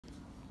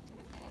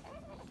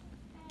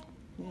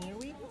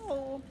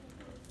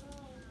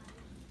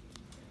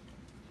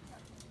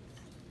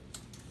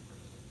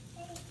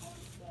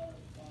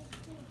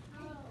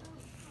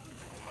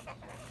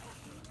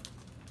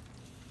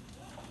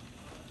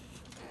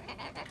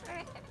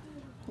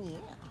Yeah.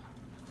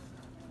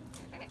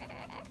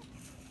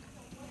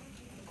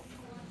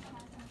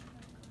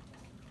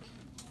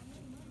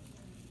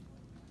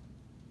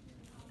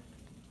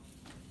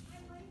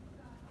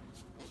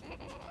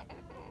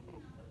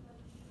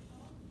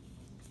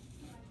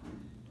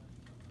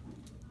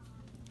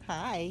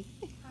 Hi.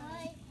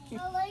 Hi.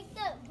 I like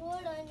that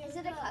board on your. Is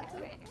it a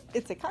cockatoo?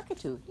 It's a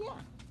cockatoo, yeah.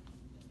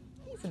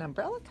 He's an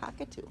umbrella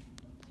cockatoo.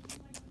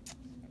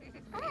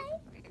 Hi.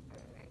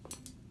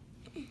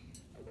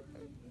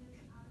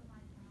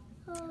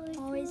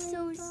 Oh, he's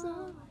so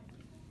soft.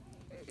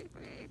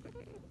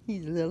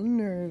 He's a little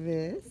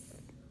nervous.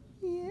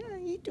 Yeah,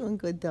 he's doing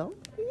good though.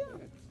 Yeah.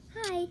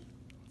 Hi.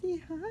 Yeah,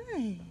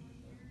 hi.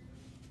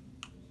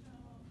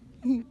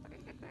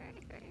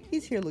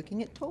 He's here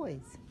looking at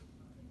toys.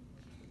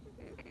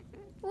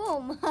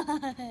 Oh my.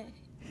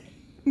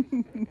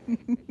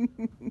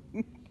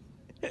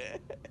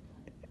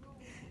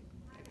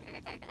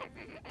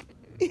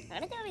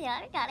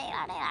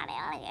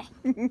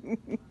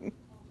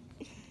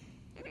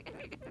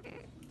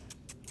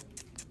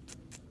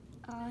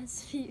 Oh,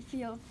 his feet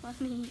feel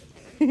funny.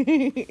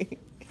 He's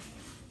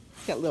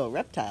got little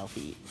reptile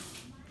feet.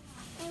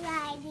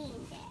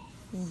 Riding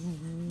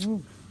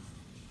Mhm.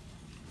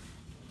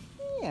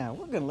 Yeah,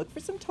 we're gonna look for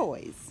some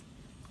toys.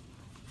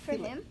 For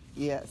him?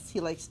 Yes, he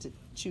likes to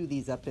chew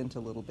these up into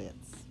little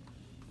bits.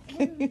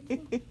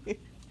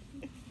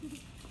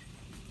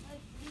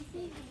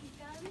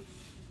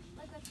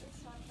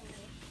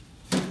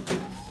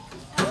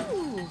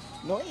 Ooh,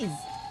 noise.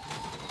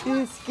 Did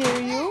it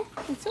scare you?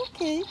 It's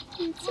okay.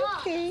 It's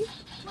okay.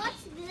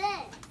 What's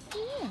this?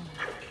 Yeah.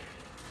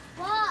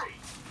 What?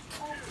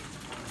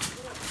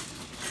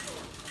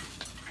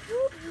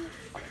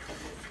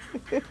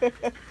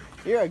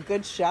 You're a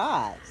good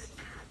shot.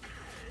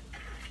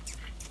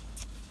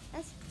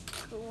 That's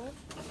cool.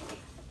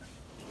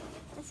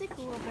 That's a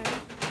cool bird.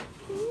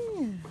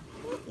 Yeah.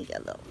 You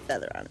got a little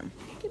feather on him.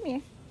 Come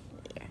here.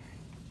 There.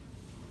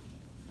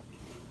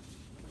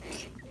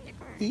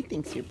 He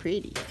thinks you're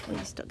pretty. Oh,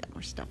 you still got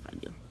more stuff on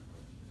you.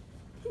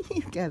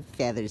 You've got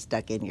feathers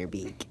stuck in your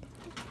beak.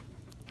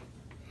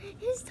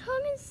 His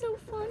tongue is so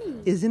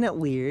funny. Isn't it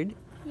weird?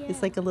 Yeah.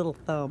 It's like a little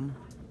thumb.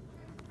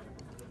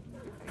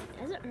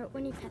 Does it hurt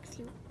when he pecks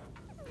you?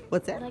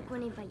 What's Or that? like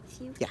when he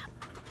bites you? Yeah.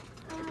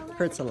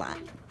 Hurts a lot.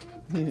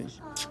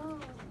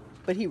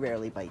 But he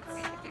rarely bites.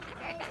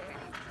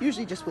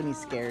 Usually just when he's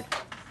scared.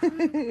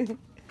 It's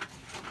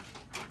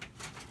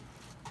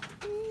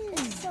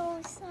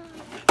so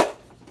soft.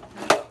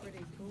 That's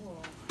pretty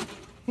cool.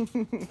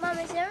 Mom,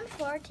 is there in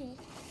 40? Is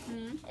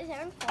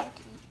there in 40?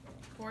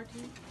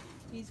 14?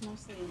 He's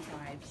mostly in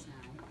 5s now.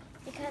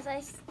 Because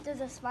I did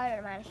the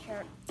Spider-Man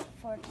shirt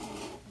 14.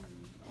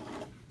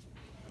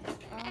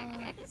 Oh,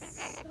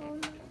 it's so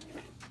nice.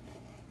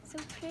 So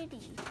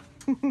pretty.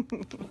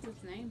 What's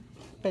his name?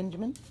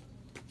 Benjamin?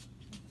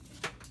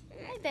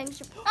 Hi,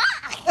 Benji.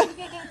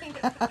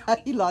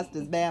 He lost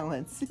his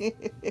balance.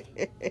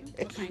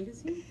 What kind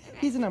is he?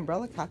 He's an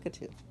umbrella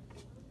cockatoo.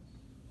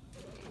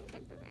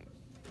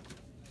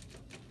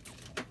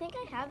 I think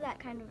I have that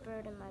kind of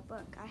bird in my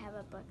book. I have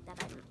a book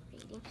that I'm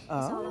reading. It's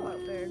all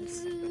about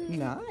birds.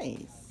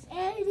 Nice.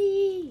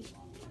 Eddie!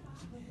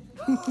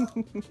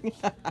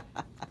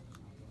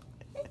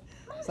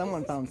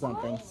 Someone found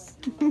something.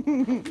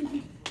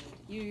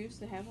 You used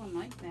to have one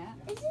like that.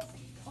 Is this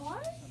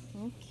ours?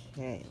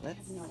 Okay, I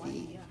let's have no see.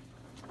 idea.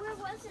 Where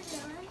was it,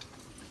 Aaron?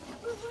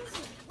 Where was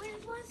it? Where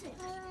was it?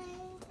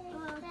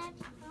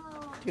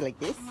 Do you like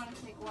this? I want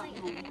to take one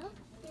home.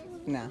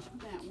 No.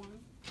 That one.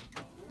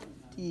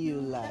 Do you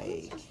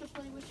like Just to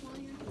play with while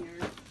you're here.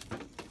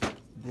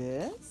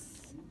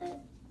 this?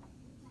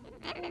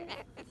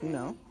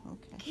 No?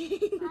 Okay.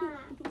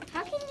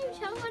 How can you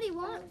tell what he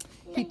wants?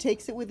 He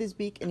takes it with his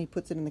beak and he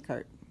puts it in the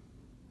cart.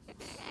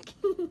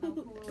 How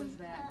cool is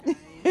that,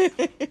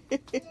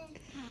 guys?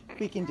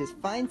 We can just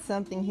find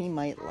something he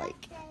might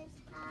like.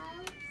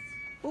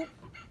 Oh,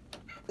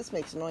 this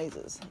makes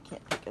noises. I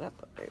can't pick it up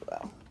very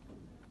well.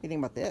 What do you think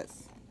about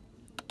this?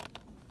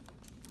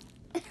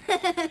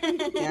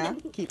 Yeah?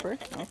 Keeper?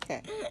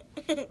 Okay.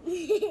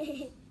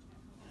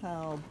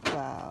 How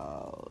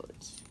about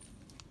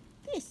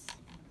this?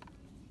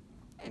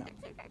 No.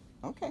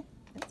 Okay,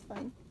 that's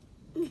fine.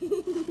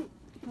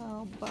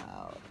 How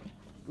about...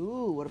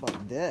 Ooh, what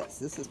about this?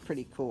 This is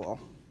pretty cool.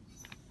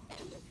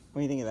 What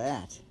do you think of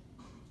that?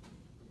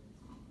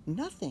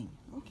 Nothing.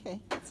 Okay,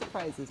 that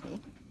surprises me.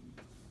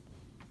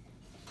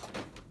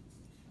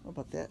 What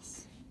about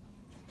this?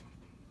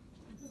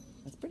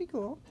 That's pretty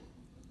cool.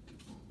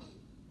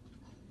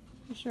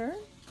 You sure?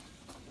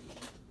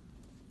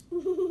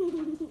 You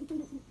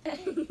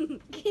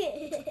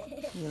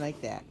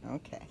like that?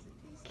 Okay.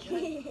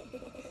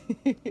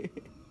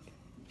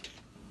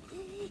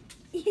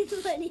 He's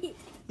funny.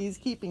 He's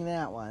keeping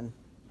that one.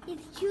 He's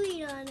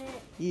chewing on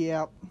it.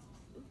 Yep.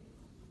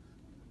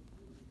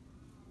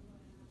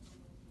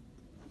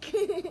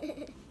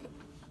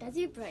 Does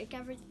he break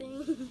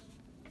everything?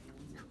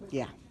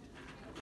 Yeah.